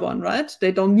another one, right?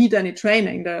 They don't need any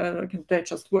training. They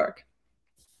just work.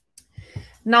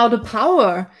 Now, the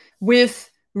power with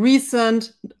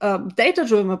recent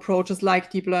data-driven approaches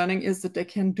like deep learning is that they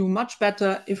can do much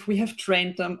better if we have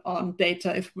trained them on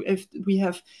data, if we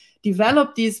have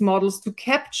developed these models to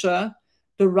capture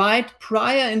the right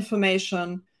prior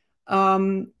information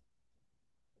that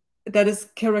is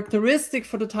characteristic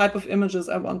for the type of images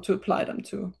I want to apply them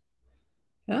to.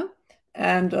 Yeah,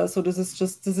 and so this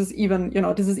is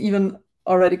even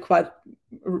already quite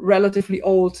relatively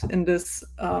old in this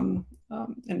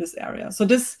area. So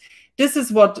this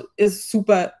is what is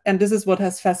super, and this is what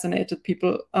has fascinated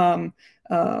people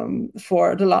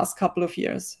for the last couple of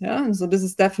years. Yeah, and so this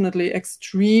is definitely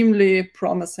extremely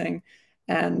promising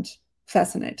and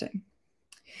fascinating.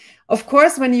 Of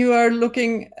course, when you are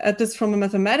looking at this from a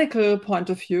mathematical point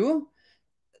of view,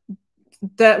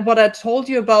 that what I told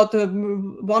you about the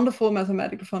wonderful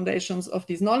mathematical foundations of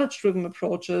these knowledge-driven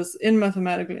approaches in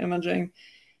mathematical imaging,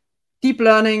 deep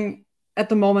learning at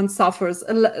the moment suffers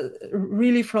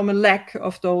really from a lack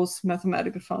of those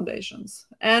mathematical foundations.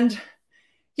 And,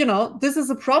 you know, this is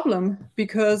a problem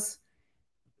because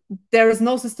there is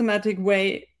no systematic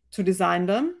way to design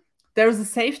them. There is a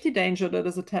safety danger that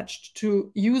is attached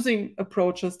to using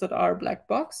approaches that are a black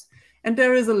box, and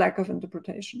there is a lack of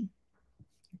interpretation.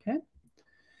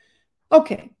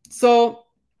 Okay, so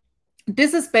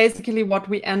this is basically what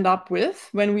we end up with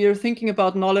when we are thinking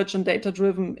about knowledge and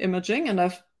data-driven imaging, and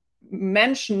I've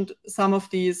mentioned some of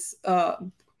these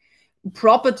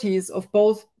properties of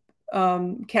both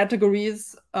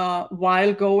categories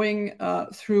while going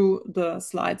through the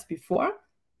slides before.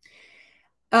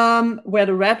 Where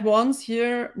the red ones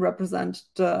here represent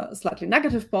the slightly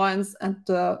negative points and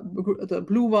the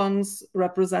blue ones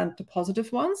represent the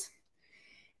positive ones.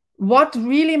 What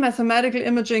really mathematical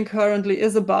imaging currently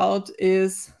is about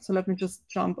is, so let me just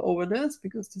jump over this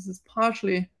because this is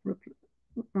partially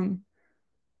repeating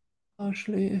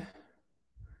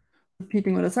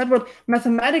what I said. What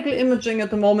mathematical imaging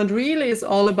at the moment really is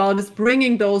all about is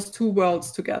bringing those two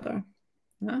worlds together.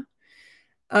 Yeah?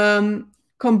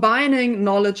 Combining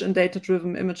knowledge and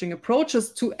data-driven imaging approaches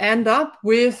to end up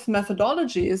with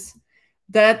methodologies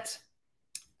that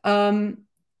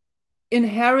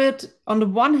inherit, on the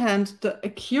one hand, the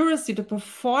accuracy, the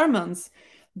performance,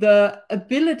 the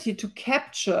ability to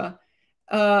capture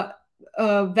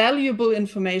valuable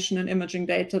information and imaging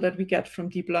data that we get from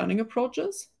deep learning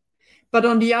approaches. But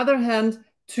on the other hand,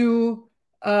 to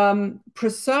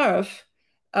preserve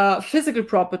physical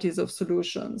properties of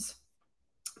solutions,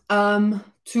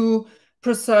 to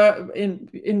preserve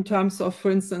in terms of, for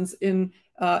instance, in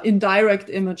indirect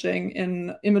imaging,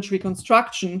 in image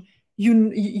reconstruction,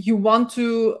 you want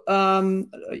to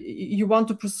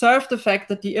preserve the fact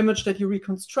that the image that you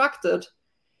reconstructed,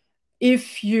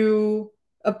 if you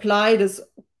apply this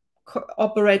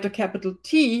operator capital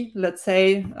T, let's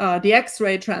say the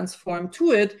X-ray transform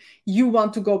to it, you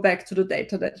want to go back to the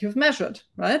data that you've measured,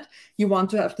 right? You want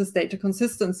to have this data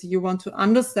consistency. You want to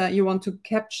understand, you want to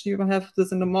capture, you have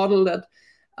this in the model that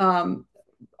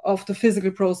of the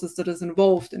physical process that is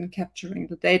involved in capturing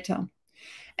the data.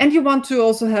 And you want to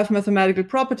also have mathematical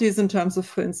properties in terms of,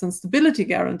 for instance, stability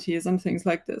guarantees and things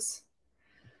like this.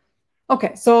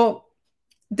 Okay, so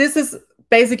this is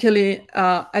basically,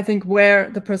 I think, where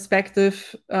the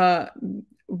perspective,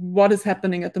 what is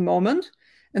happening at the moment.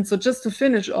 And so just to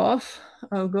finish off,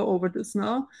 I'll go over this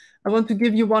now. I want to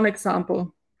give you one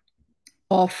example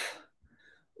of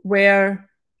where,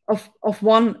 of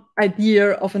one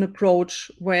idea of an approach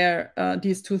where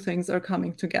these two things are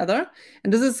coming together.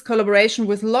 And this is collaboration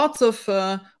with lots of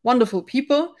wonderful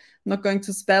people. I'm not going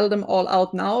to spell them all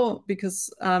out now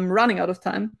because I'm running out of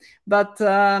time, but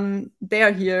they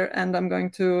are here and I'm going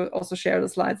to also share the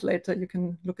slides later. You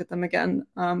can look at them again.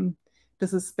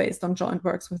 This is based on joint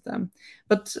works with them.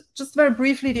 But just very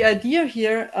briefly, the idea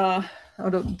here,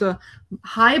 or the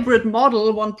hybrid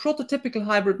model, one prototypical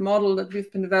hybrid model that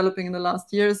we've been developing in the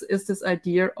last years is this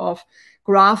idea of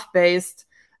graph-based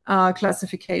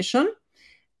classification.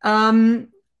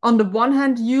 On the one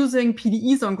hand, using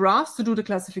PDEs on graphs to do the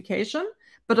classification,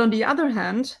 but on the other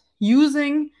hand,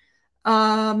 using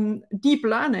deep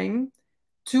learning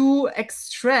to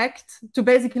extract, to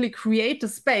basically create the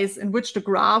space in which the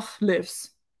graph lives,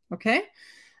 okay?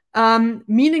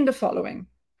 Meaning the following.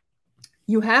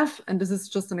 You have, and this is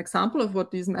just an example of what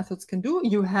these methods can do,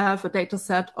 you have a data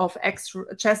set of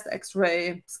chest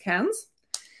X-ray scans,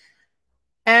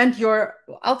 and your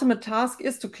ultimate task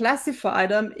is to classify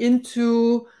them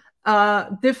into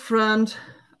different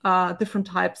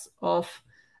types of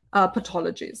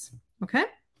pathologies, okay?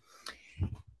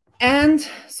 And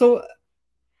so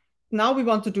now we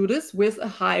want to do this with a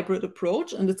hybrid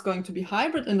approach, and it's going to be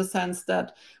hybrid in the sense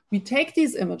that we take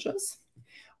these images,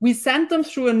 we send them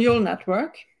through a neural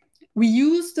network, we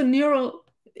use the neural,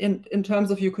 in terms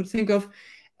of, you could think of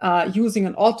using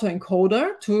an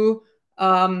autoencoder to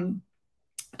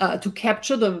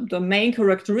capture the main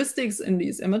characteristics in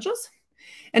these images.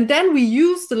 And then we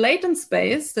use the latent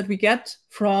space that we get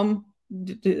from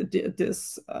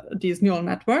these neural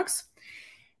networks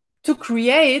to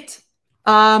create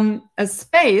a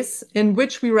space in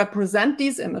which we represent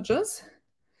these images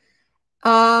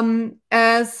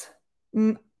as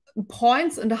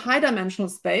points in the high dimensional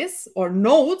space, or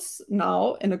nodes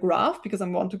now in a graph, because I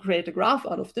want to create a graph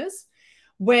out of this,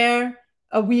 where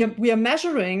we are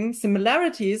measuring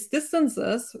similarities,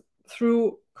 distances,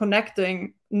 through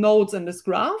connecting nodes in this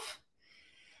graph,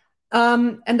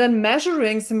 and then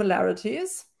measuring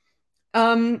similarities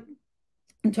in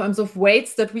terms of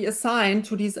weights that we assign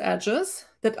to these edges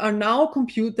that are now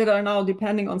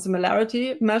depending on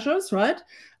similarity measures, right?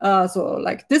 So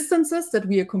like distances that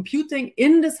we are computing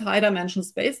in this high dimensional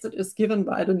space that is given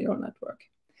by the neural network.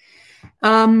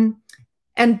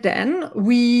 And then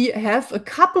we have a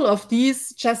couple of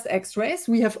these chest X-rays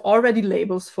we have already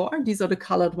labels for. These are the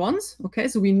colored ones, okay?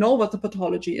 So we know what the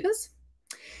pathology is.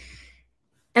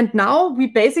 And now we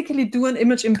basically do an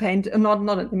image inpainting, not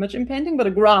an image inpainting, but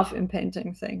a graph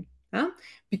inpainting thing. Yeah?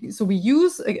 So we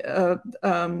use the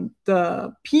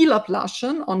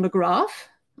P-Laplacian on the graph,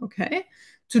 okay,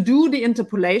 to do the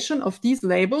interpolation of these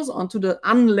labels onto the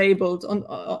unlabeled,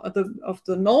 of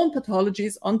the known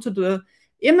pathologies onto the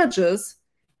images,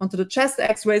 onto the chest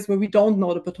X-rays where we don't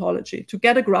know the pathology, to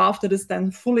get a graph that is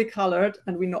then fully colored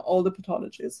and we know all the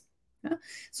pathologies. Yeah?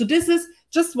 So this is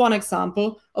just one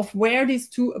example of where these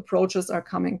two approaches are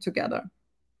coming together,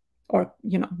 or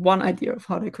one idea of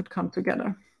how they could come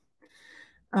together.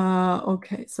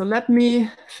 Okay, so let me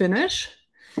finish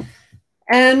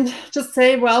and just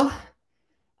say, well,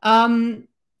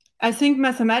 I think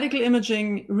mathematical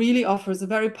imaging really offers a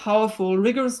very powerful,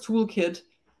 rigorous toolkit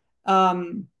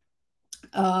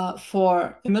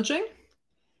for imaging.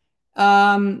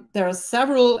 There are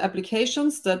several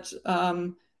applications that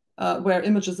where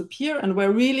images appear and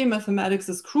where really mathematics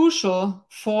is crucial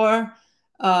for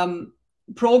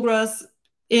progress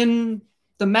in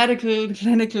the medical,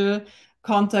 clinical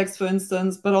context, for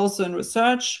instance, but also in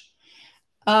research.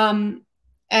 And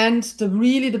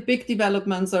the big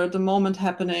developments are at the moment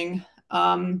happening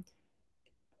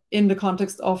in the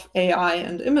context of AI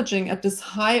and imaging at this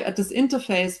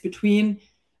interface between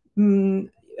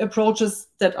approaches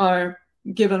that are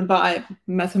given by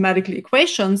mathematical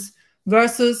equations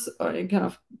versus, or kind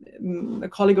of, a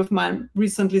colleague of mine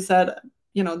recently said,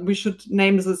 we should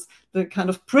name this as the kind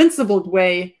of principled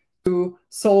way to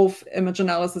solve image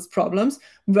analysis problems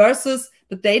versus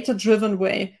the data-driven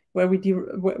way where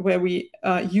we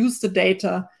use the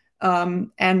data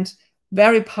and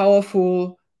very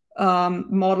powerful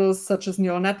models such as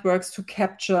neural networks to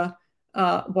capture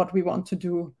what we want to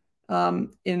do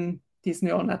in these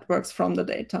neural networks from the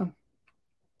data.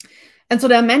 And so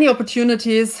there are many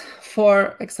opportunities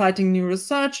for exciting new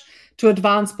research to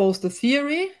advance both the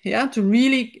theory, to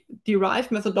really derive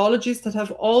methodologies that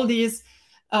have all these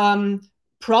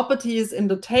properties in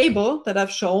the table that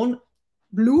I've shown,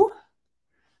 blue,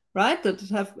 right, that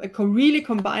have really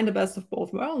combined the best of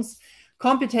both worlds.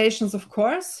 Computations, of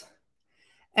course,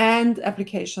 and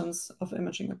applications of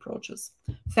imaging approaches.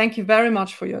 Thank you very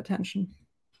much for your attention.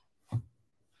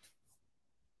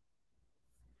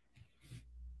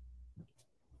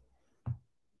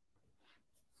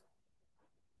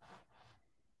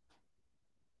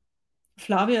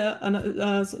 Flavia,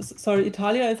 sorry,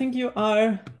 Italia, I think you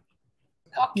are...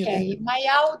 Okay, my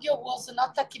audio was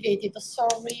not activated.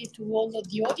 Sorry to all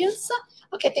the audience.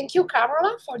 Okay, thank you,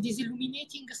 Carola, for these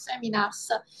illuminating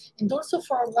seminars, and also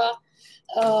for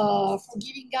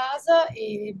giving us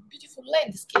a beautiful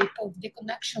landscape of the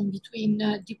connection between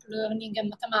deep learning and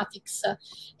mathematics,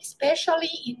 especially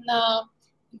in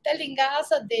telling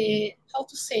us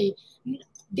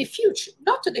the future,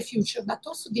 not the future, but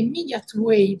also the immediate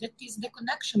way, that is the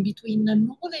connection between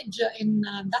knowledge and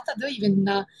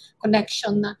data-driven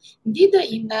connection. Indeed,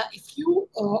 in a few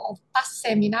of past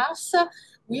seminars,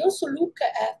 we also look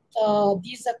at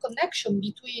this connection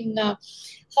between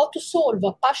how to solve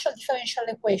a partial differential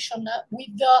equation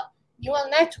with the neural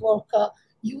network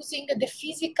using the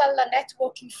physical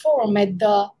network informed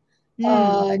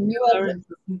neural,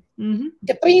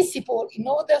 the principle in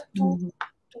order to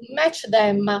match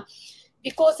them,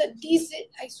 because this,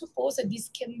 I suppose, this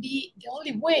can be the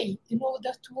only way in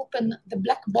order to open the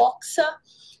black box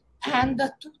and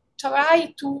to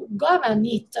try to govern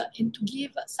it and to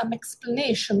give some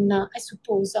explanation, I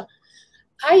suppose.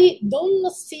 I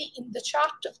don't see in the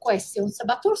chat questions,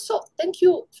 but also thank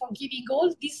you for giving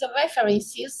all these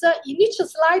references. In each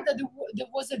slide, there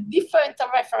was a different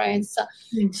reference.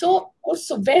 So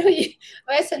also very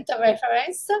recent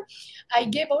reference. I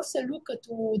gave also a look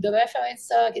to the reference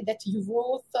that you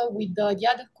wrote with the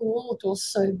other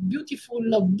co-authors, a beautiful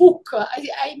book.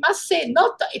 I must say,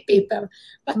 not a paper,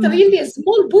 but really a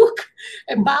small book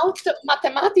about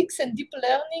mathematics and deep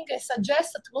learning. I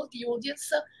suggest to all the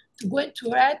audience to go into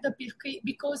read,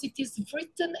 because it is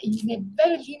written in a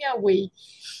very linear way.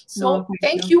 So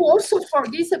thank you also for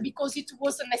this, because it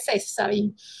was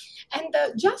necessary. And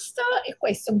just a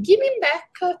question, giving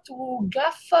back to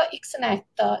GraphXNet,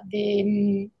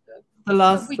 the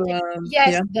last,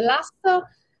 the last.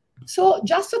 So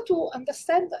just to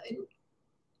understand.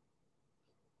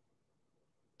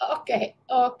 Okay.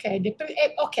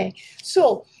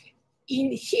 So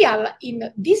in here,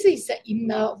 this is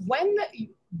when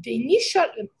the initial,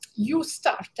 you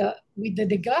start with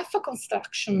the graph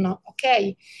construction,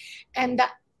 okay, and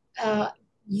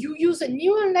you use a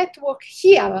neural network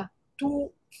here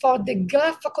for the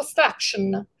graph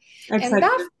construction. Exactly. And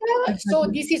after, so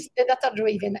this is the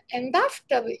data-driven, and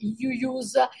after you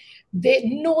use the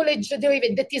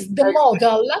knowledge-driven, that is the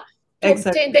model, to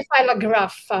obtain the final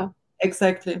graph.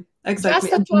 Exactly. Just to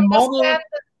understand. Model,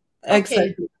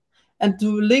 exactly. And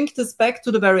to link this back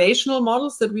to the variational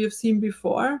models that we have seen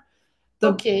before,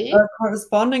 the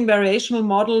corresponding variational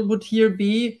model would here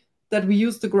be that we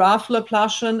use the graph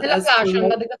Laplacian as the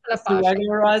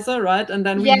regularizer, right? And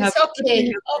then we have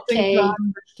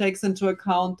which takes into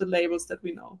account the labels that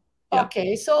we know. Yeah.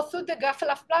 Okay, so through the graph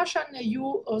Laplacian,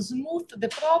 you smooth the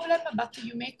problem, but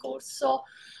you make also,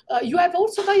 you have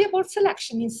also variable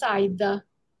selection inside,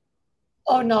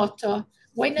 or not?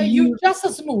 When you just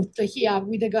smooth here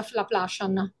with the graph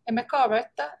Laplacian, am I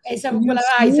correct? As a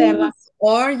regularizer.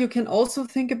 Or you can also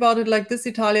think about it like this,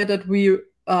 Italia, that we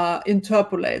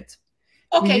interpolate.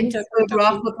 Okay, we use the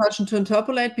graph Laplacian to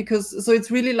interpolate, because so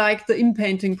it's really like the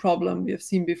inpainting problem we have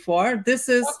seen before. This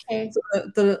is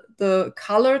the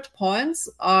colored points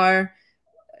are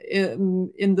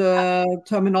in the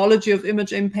terminology of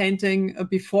image inpainting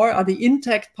before are the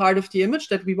intact part of the image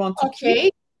that we want to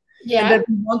keep. Yeah. And that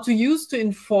we want to use to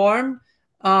inform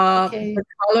the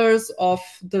colors of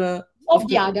the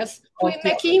others. We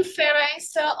make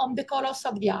inference on the colors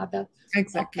of the other.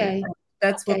 Exactly. Okay.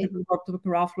 That's what the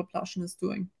graph Laplacian is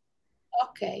doing.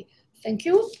 Okay. Thank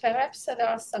you. Perhaps there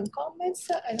are some comments.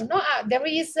 I don't know. There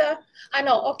is. I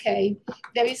know. Okay.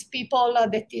 There is people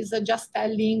that is just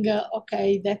telling.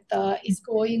 That is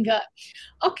going.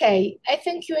 Okay. I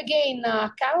thank you again,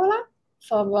 Carola,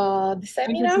 for the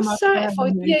seminars, for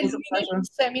the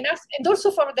seminars, and also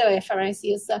for the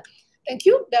references. Thank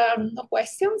you. There are no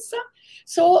questions.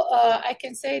 So I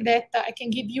can say that I can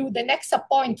give you the next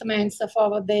appointments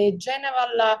for the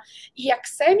general Iac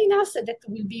seminars that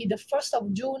will be the 1st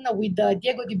of June with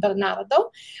Diego Di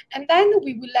Bernardo. And then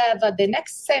we will have the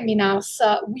next seminars.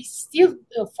 We still,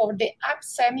 for the ARP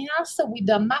seminars with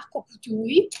Marco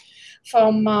Couturi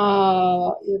from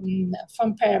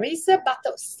Paris,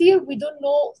 but still we don't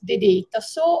know the date.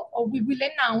 So we will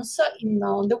announce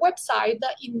on the website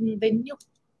in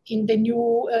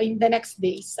the next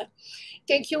days.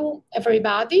 Thank you,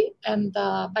 everybody, and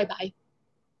bye-bye.